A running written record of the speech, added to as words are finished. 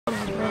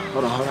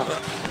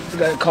I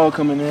got a call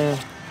coming in.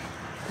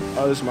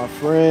 Oh, this is my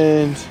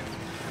friend.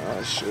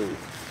 Oh, shoot.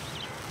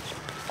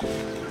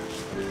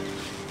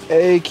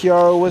 Hey,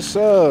 Kiara, what's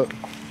up?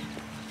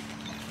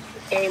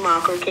 Hey,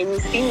 Marco, can you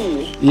see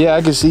me? Yeah,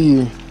 I can see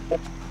you.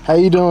 How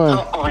you doing?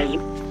 How are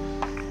you?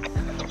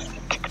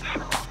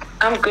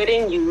 I'm good,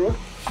 and you?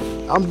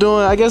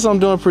 I guess I'm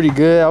doing pretty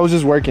good. I was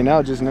just working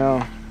out just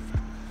now.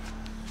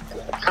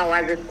 How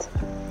was it?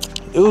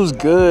 It was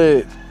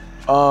good.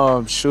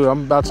 Shoot,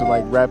 I'm about to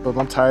like wrap up.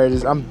 I'm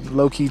tired. I'm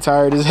low-key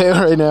tired as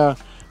hell right now.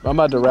 I'm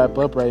about to wrap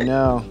up right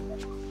now.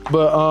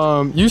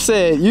 But you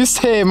said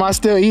am I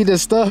still eating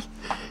this stuff?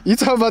 You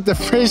talking about the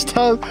French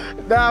toast?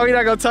 Nah, we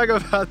not gonna talk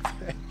about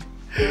that.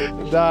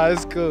 Nah,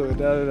 it's cool.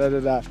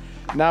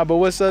 Nah, but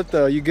what's up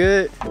though? You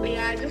good?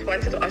 Yeah, I just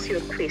wanted to ask you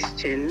a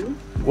question.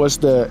 What's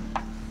the?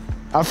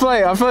 I feel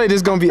like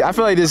this gonna be. I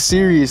feel like this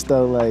serious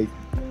though. Like,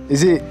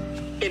 is it?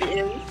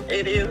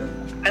 It is.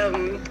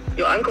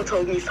 Your uncle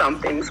told me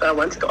something, so I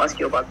wanted to ask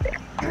you about that.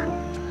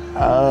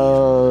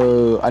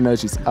 Oh, I know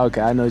what you're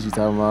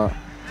talking about.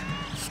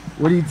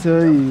 What did he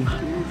tell you?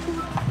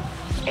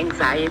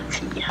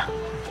 Anxiety.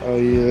 Oh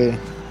yeah.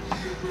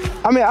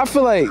 I mean, I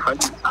feel like,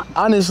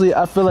 honestly,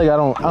 I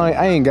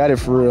ain't got it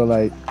for real.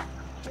 Like,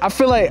 I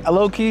feel like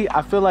low key,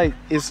 I feel like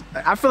it's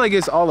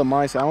all a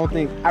mindset.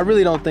 I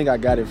really don't think I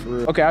got it for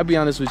real. Okay, I'll be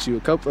honest with you.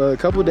 A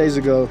couple days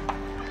ago,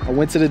 I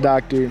went to the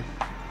doctor.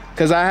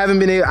 Cause I haven't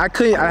been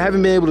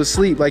able to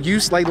sleep. Like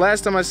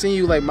last time I seen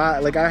you, I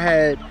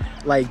had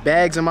like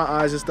bags in my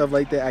eyes and stuff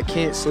like that. I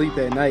can't sleep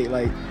at night.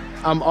 Like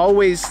I'm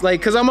always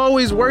cause I'm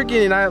always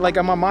working and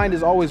my mind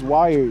is always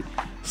wired.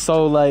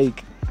 So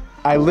like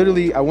I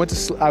went to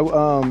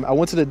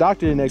the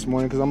doctor the next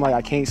morning because I'm like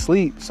I can't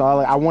sleep. So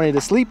I wanted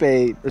a sleep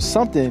aid or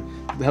something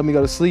to help me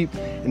go to sleep.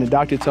 And the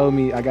doctor told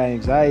me I got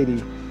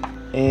anxiety,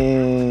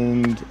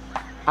 and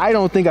I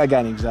don't think I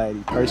got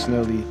anxiety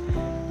personally.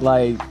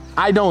 Like,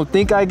 I don't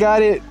think I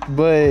got it,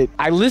 but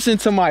I listened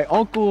to my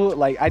uncle.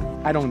 Like, I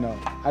don't know.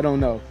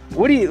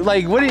 What do you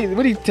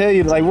tell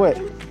you? Like, what?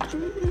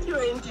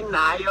 You're in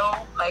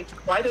denial. Like,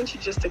 why don't you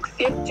just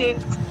accept it?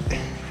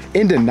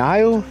 In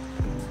denial?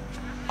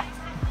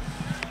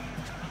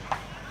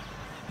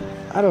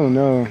 I don't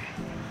know.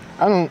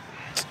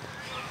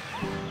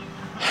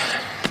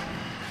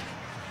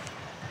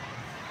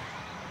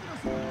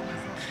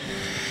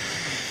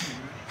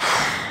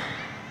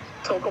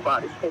 Talk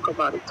about it.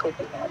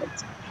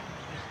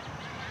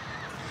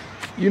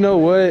 You know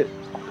what?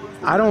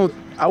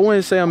 I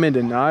wouldn't say I'm in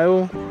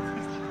denial.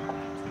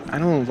 I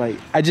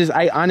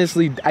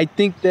honestly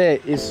think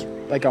that it's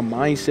like a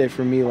mindset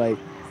for me. Like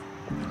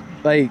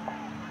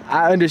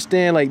I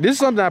understand, like this is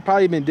something I've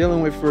probably been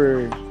dealing with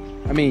for,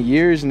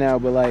 years now,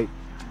 but like,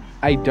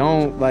 I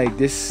don't like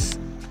this.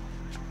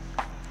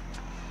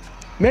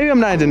 Maybe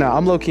I'm not in denial.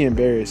 I'm low-key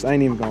embarrassed. I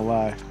ain't even gonna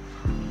lie.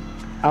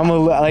 I don't.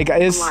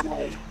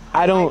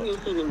 Why are you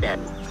feeling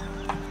embarrassed?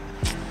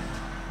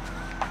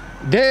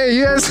 Damn,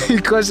 you asked me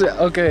a question.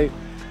 Okay.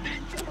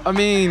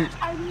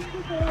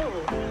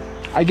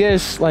 I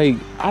guess like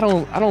I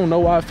don't know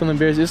why I feel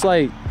embarrassed. It's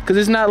like, cause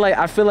it's not like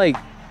I feel like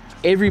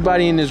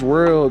everybody in this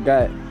world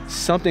got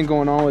something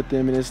going on with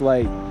them, and it's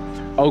like,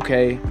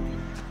 okay,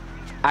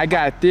 I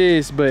got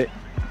this, but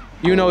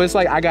it's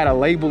like I got a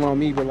label on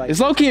me, but like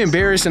it's low-key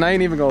embarrassing. I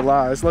ain't even gonna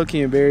lie. It's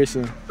low-key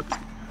embarrassing.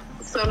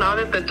 So now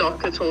that the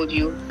doctor told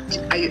you,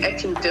 are you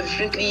acting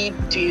differently?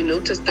 Do you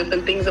notice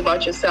different things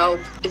about yourself?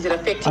 Is it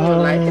affecting your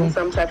life in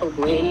some type of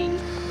way?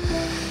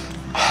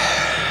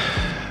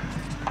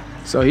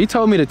 So he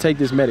told me to take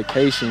this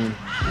medication.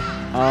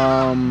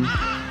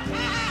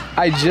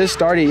 I just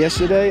started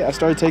yesterday. I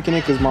started taking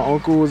it because my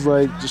uncle was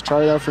like, just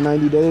try it out for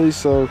 90 days.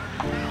 So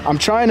I'm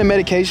trying the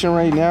medication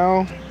right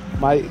now.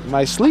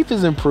 My sleep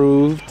is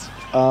improved.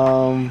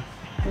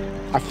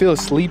 I feel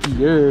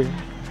sleepier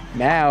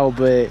now,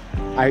 but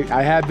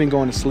I have been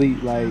going to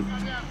sleep. Like,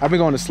 I've been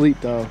going to sleep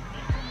though.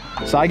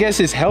 So I guess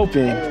it's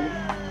helping.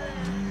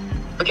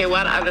 Okay,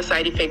 what other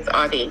side effects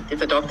are there? Did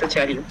the doctor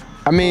tell you?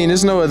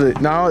 There's no, I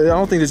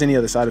don't think there's any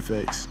other side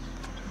effects.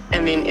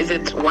 And then is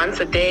it once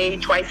a day,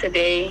 twice a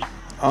day?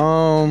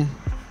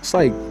 It's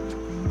like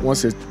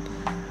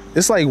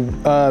it's like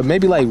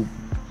maybe like,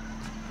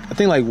 I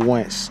think like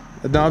once.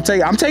 No,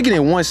 I'm taking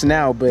it once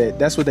now, but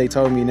that's what they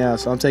told me now,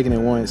 so I'm taking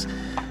it once.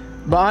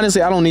 But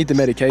honestly, I don't need the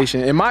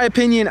medication. In my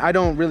opinion, I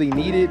don't really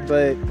need it,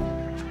 but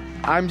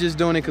I'm just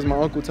doing it because my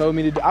uncle told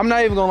me to do. I'm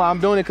not even gonna lie, I'm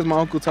doing it because my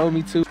uncle told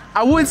me to.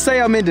 I would say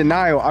I'm in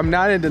denial. I'm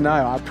not in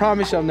denial. I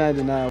promise you I'm not in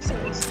denial. So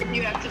if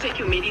you have to take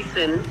your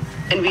medicine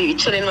and we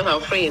chilling with our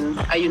friends,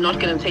 are you not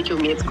gonna take your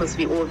meds because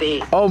we're all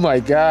there? Oh my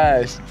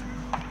gosh.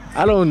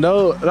 I don't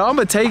know. No, I'm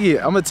gonna take it.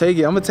 I'm gonna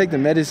take the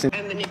medicine.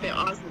 And then if they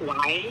ask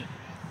why,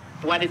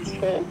 what it's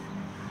for?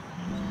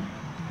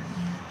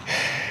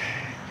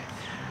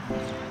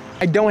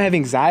 I don't have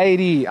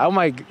anxiety. I'm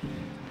like,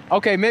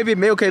 maybe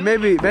I'm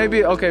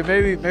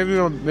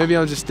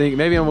just thinking.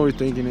 Maybe I'm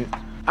overthinking it.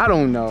 I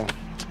don't know.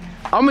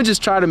 I'm gonna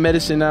just try the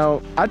medicine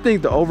out. I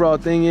think the overall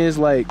thing is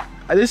like,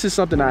 this is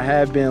something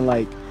I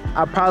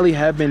probably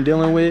have been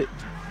dealing with.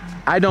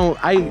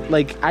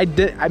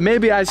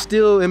 maybe I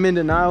still am in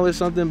denial or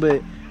something,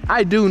 but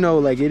I do know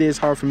like it is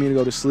hard for me to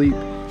go to sleep,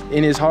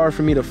 and it's hard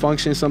for me to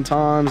function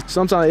sometimes.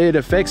 Sometimes it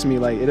affects me,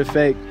 like it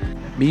affects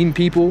meeting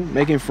people,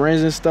 making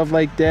friends and stuff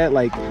like that.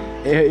 Like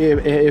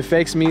it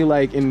affects me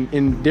like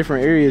in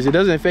different areas. It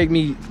doesn't affect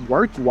me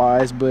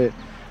work-wise, but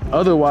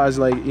otherwise,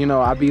 like, you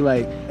know, I be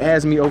like, it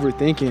has me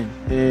overthinking.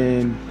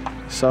 And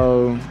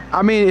so,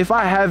 I mean, if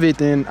I have it,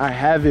 then I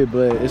have it,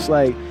 but it's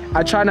like,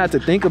 I try not to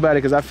think about it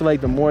because I feel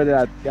like the more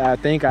that I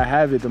think I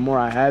have it, the more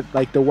I have,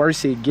 like, the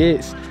worse it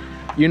gets,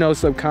 you know,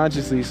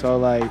 subconsciously. So,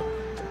 like,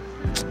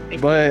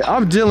 but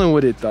I'm dealing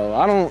with it, though.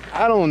 I don't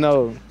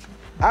know.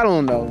 I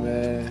don't know,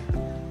 man.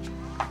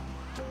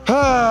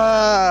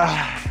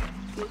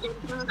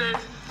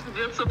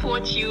 We'll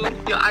support you,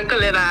 your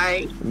uncle and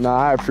I. Nah,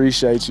 I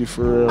appreciate you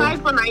for real.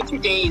 5 for 90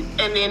 days,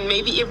 and then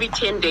maybe every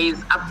 10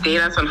 days, update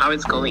us on how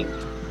it's going.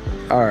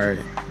 All right.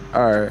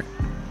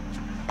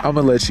 I'm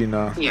gonna let you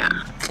know. Yeah.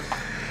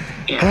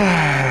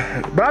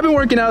 But I've been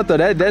working out though.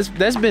 That's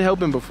been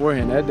helping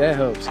beforehand. That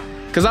helps.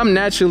 Cause I'm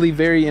naturally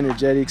very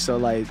energetic, so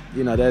like,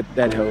 you know,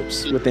 that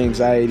helps with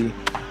anxiety.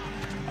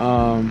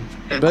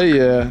 But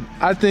yeah,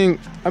 I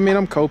mean,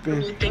 I'm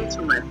coping. You think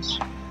too much.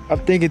 I'm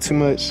thinking too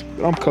much,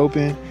 but I'm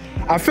coping.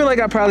 I feel like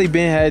I probably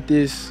had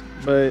this,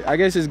 but I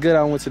guess it's good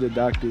I went to the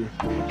doctor.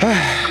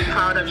 I'm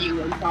proud of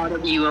you. I'm proud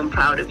of you. I'm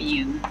proud of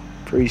you.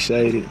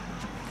 Appreciate it.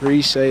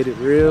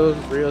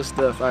 Real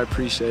stuff. I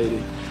appreciate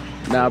it.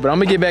 Nah, but I'm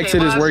gonna get back to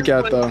this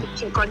workout though.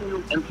 Check on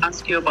you and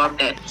ask you about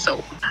that.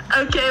 So,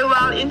 okay,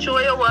 well,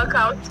 enjoy your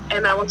workout,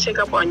 and I will check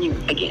up on you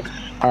again.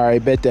 All right,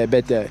 bet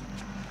that.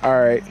 All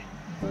right.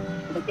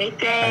 Have a great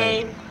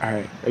day. All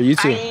right. You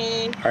too.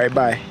 Bye. All right,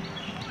 bye.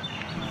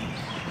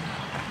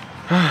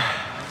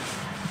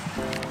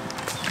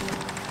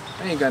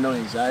 I ain't got no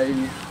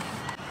anxiety.